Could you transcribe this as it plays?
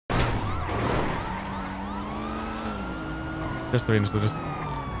Just 3 interceptors.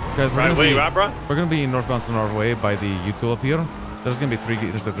 Guys, Right, where you at, bro? we're gonna be northbound to Norway by the U-tool up here. There's gonna be 3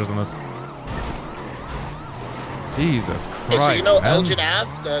 interceptors on us. Jesus Christ, Hey, so you know man. Elgin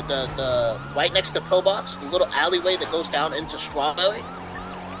Ave, the right next to Pillbox, the little alleyway that goes down into Strawberry?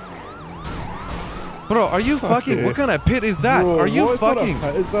 Bro, are you fucking? What kind of pit is that? Bro, are you what fucking? Kind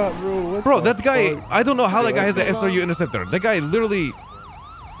of pit is that, bro? What Bro, the that guy, fuck? I don't know how that guy has an What's going SRU on? interceptor. That guy literally.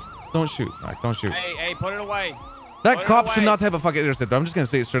 Don't shoot. Like, don't shoot. Hey, put it away. That Put it cop should away. not have a fucking interceptor. I'm just gonna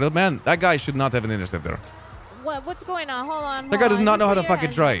say it straight up, man. That guy should not have an interceptor. What's going on? Hold on. That guy does not know how to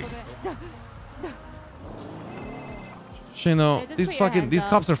fucking drive. Shano, just these put your fucking, hands these up.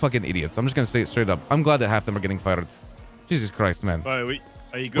 cops are fucking idiots. I'm just gonna say it straight up. I'm glad that half of them are getting fired. Jesus Christ, man. Bro,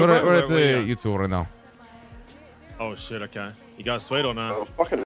 are you good, We're bro? at Where you the at? U-tool right now. Oh, shit, okay. You guys sweet or not? Oh, fucking